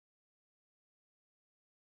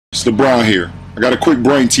it's LeBron here. I got a quick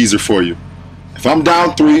brain teaser for you. If I'm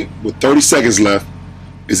down 3 with 30 seconds left,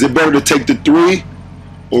 is it better to take the 3,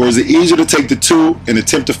 or is it easier to take the 2 and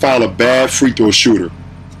attempt to foul a bad free throw shooter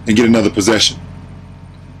and get another possession?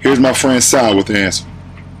 Here's my friend Sal with the answer.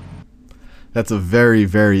 That's a very,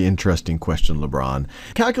 very interesting question, LeBron.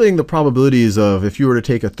 Calculating the probabilities of if you were to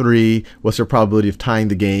take a 3, what's your probability of tying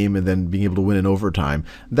the game and then being able to win in overtime,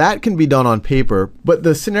 that can be done on paper. But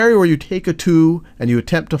the scenario where you take a 2 and you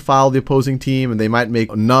attempt to foul the opposing team and they might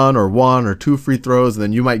make none or 1 or 2 free throws and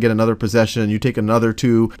then you might get another possession and you take another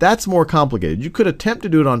 2, that's more complicated. You could attempt to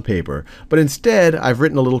do it on paper, but instead I've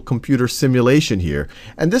written a little computer simulation here.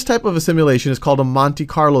 And this type of a simulation is called a Monte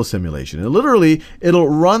Carlo simulation. And literally, it'll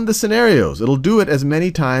run the scenarios. It'll do it as many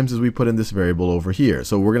times as we put in this variable over here.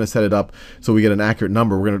 So we're going to set it up so we get an accurate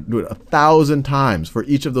number. We're going to do it 1,000 times for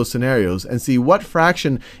each of those scenarios and see what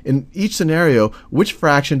fraction in each scenario, which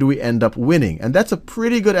fraction do we end up winning. And that's a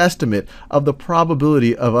pretty good estimate of the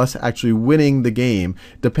probability of us actually winning the game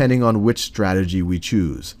depending on which strategy we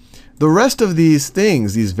choose. The rest of these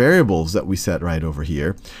things, these variables that we set right over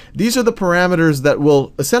here, these are the parameters that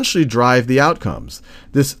will essentially drive the outcomes.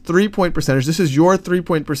 This 3-point percentage, this is your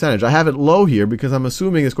 3-point percentage. I have it low here because I'm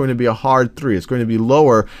assuming it's going to be a hard 3. It's going to be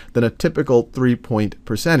lower than a typical 3-point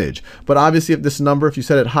percentage. But obviously if this number, if you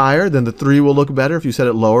set it higher, then the 3 will look better. If you set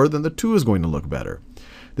it lower, then the 2 is going to look better.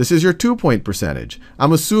 This is your 2-point percentage.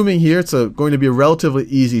 I'm assuming here it's going to be a relatively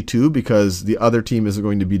easy 2 because the other team is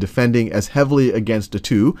going to be defending as heavily against a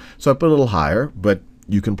 2. So I put a little higher, but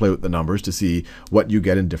you can play with the numbers to see what you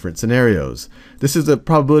get in different scenarios. This is the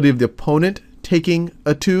probability of the opponent taking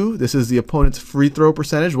a 2. This is the opponent's free throw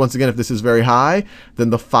percentage. Once again, if this is very high,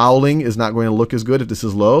 then the fouling is not going to look as good. If this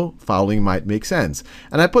is low, fouling might make sense.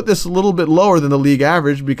 And I put this a little bit lower than the league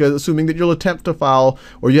average because assuming that you'll attempt to foul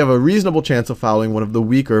or you have a reasonable chance of fouling one of the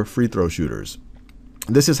weaker free throw shooters.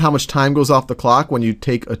 This is how much time goes off the clock when you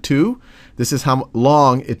take a 2. This is how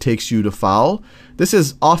long it takes you to foul. This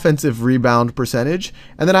is offensive rebound percentage.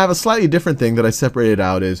 And then I have a slightly different thing that I separated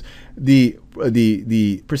out is the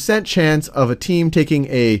percent chance of a team taking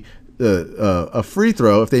a free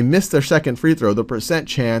throw. If they miss their second free throw, the percent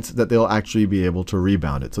chance that they'll actually be able to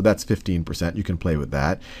rebound it. So that's 15%. You can play with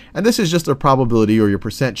that. And this is just a probability or your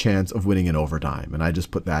percent chance of winning in overtime. And I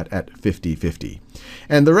just put that at 50-50.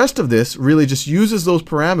 And the rest of this really just uses those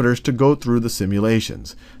parameters to go through the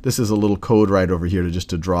simulations. This is a little code right over here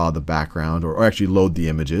to draw the background or actually load the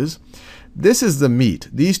images. This is the meat,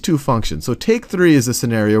 these two functions. So take 3 is a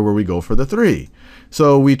scenario where we go for the 3.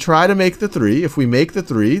 So we try to make the 3. If we make the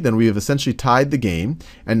 3, then we have essentially tied the game.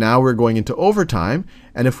 And now we're going into overtime.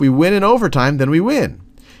 And if we win in overtime, then we win.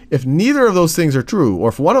 If neither of those things are true, or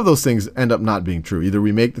if one of those things end up not being true, either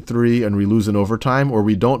we make the 3 and we lose in overtime, or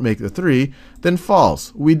we don't make the 3, then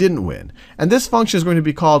false, we didn't win. And this function is going to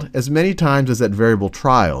be called as many times as that variable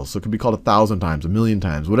trials. So it could be called 1,000 times, 1,000,000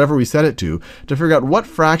 times, whatever we set it to figure out what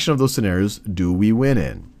fraction of those scenarios do we win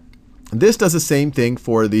in. This does the same thing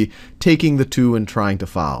for the taking the 2 and trying to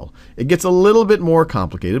foul. It gets a little bit more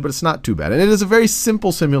complicated, but it's not too bad. And it is a very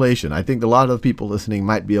simple simulation. I think a lot of the people listening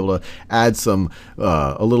might be able to add some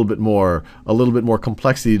a little bit more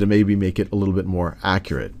complexity to maybe make it a little bit more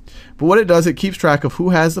accurate. But what it does, it keeps track of who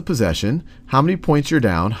has the possession, how many points you're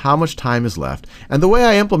down, how much time is left. And the way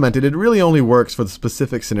I implemented it really only works for the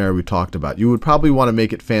specific scenario we talked about. You would probably want to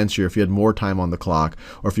make it fancier if you had more time on the clock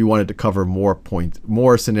or if you wanted to cover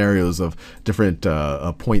more scenarios of different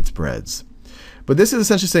point spreads. But this is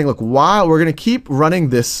essentially saying, look, while we're going to keep running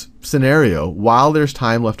this scenario while there's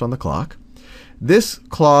time left on the clock. This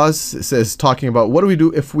clause says, talking about what do we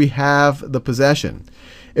do if we have the possession.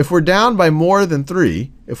 If we're down by more than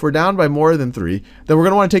 3, then we're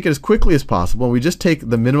going to want to take it as quickly as possible, and we just take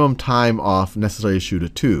the minimum time off necessary to shoot a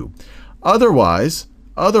 2. Otherwise,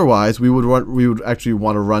 we would actually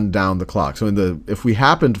want to run down the clock. So if we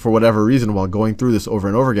happened for whatever reason while going through this over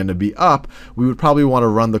and over again to be up, we would probably want to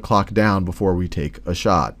run the clock down before we take a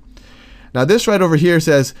shot. Now this right over here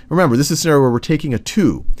says, remember, this is a scenario where we're taking a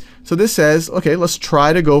 2. So this says, okay, let's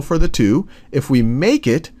try to go for the 2. If we make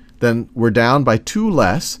it, then we're down by 2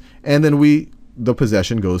 less, and then the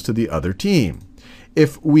possession goes to the other team.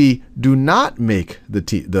 If we do not make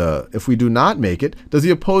it, does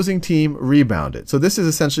the opposing team rebound it? So this is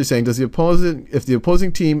essentially saying, if the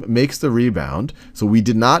opposing team makes the rebound, so we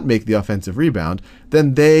did not make the offensive rebound,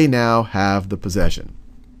 then they now have the possession.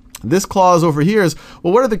 This clause over here is,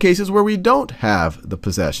 well, what are the cases where we don't have the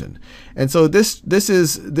possession? And so this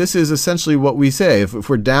is essentially what we say. If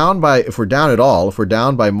we're down at all, if we're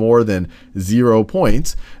down by more than 0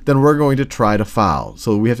 points, then we're going to try to foul.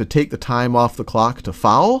 So we have to take the time off the clock to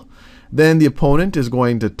foul. then the opponent is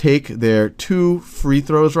going to take their 2 free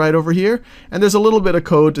throws right over here. And there's a little bit of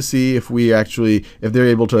code to see if they're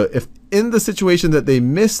able to, if in the situation that they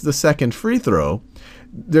miss the second free throw,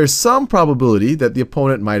 there's some probability that the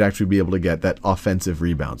opponent might actually be able to get that offensive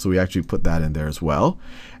rebound. So we actually put that in there as well.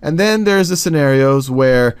 And then there's the scenarios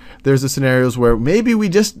where maybe we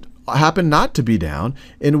just happen not to be down,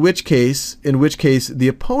 in which case the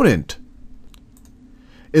opponent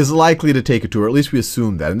is likely to take it 2, or at least we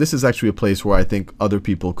assume that. And this is actually a place where I think other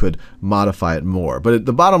people could modify it more. But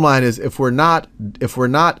the bottom line is, if we're not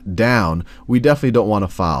down, we definitely don't want to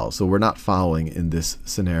foul. So we're not fouling in this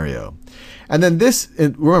scenario. And then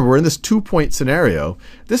remember, we're in this 2-point scenario.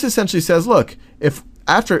 This essentially says, look,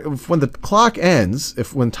 when the clock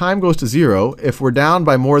ends, when time goes to 0, if we're down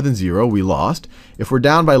by more than 0, we lost. If we're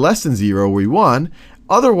down by less than 0, we won.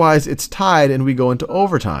 Otherwise, it's tied and we go into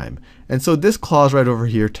overtime. And so this clause right over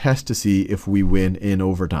here tests to see if we win in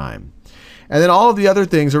overtime. And then all of the other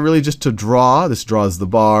things are really just to draw. This draws the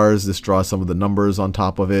bars. This draws some of the numbers on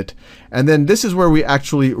top of it. And then this is where we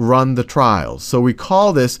actually run the trials. So we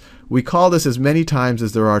call this as many times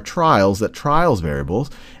as there are trials, that trials variables.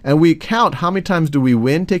 And we count how many times do we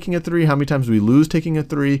win taking a 3, how many times do we lose taking a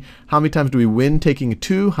 3, how many times do we win taking a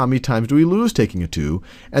 2, how many times do we lose taking a 2,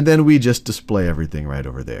 and then we just display everything right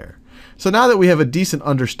over there. So now that we have a decent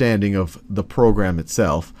understanding of the program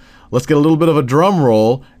itself, let's get a little bit of a drum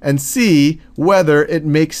roll and see whether it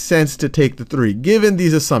makes sense to take the 3, given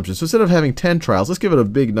these assumptions. So instead of having 10 trials, let's give it a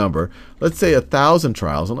big number. Let's say 1,000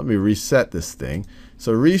 trials. And let me reset this thing.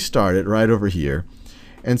 So restart it right over here.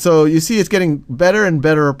 And so you see it's getting better and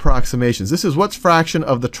better approximations. This is what fraction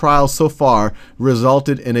of the trials so far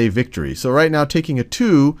resulted in a victory. So right now, taking a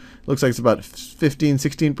 2, looks like it's about 15,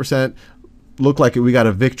 16%. Look like we got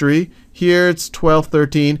a victory. Here it's 12,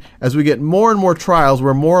 13. As we get more and more trials,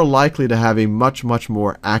 we're more likely to have a much, much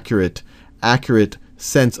more accurate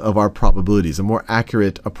sense of our probabilities, a more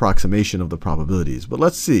accurate approximation of the probabilities. But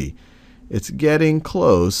let's see. It's getting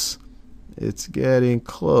close. It's getting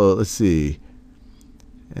close. Let's see.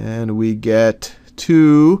 And we get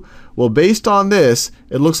 2. Well, based on this,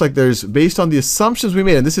 it looks like based on the assumptions we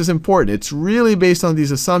made, and this is important, it's really based on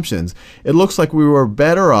these assumptions, it looks like we were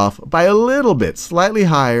better off by a little bit, slightly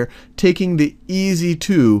higher, taking the easy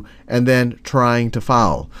 2 and then trying to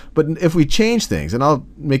foul. But if we change things, and I'll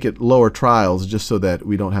make it lower trials just so that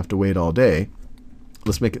we don't have to wait all day.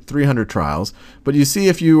 Let's make it 300 trials. But you see,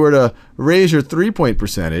 if you were to raise your 3-point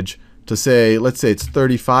percentage to say, let's say it's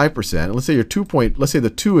 35%, and let's say let's say the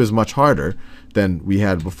 2 is much harder than we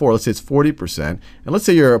had before. Let's say it's 40%, and let's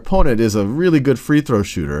say your opponent is a really good free throw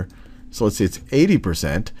shooter. So let's say it's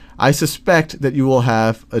 80%. I suspect that you will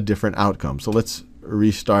have a different outcome. So let's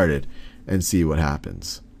restart it and see what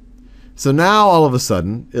happens. So now all of a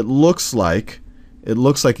sudden, it looks like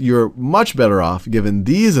you're much better off, given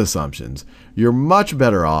these assumptions. You're much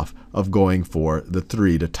better off of going for the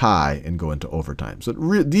 3 to tie and go into overtime. So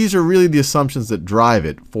these are really the assumptions that drive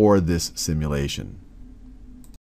it for this simulation.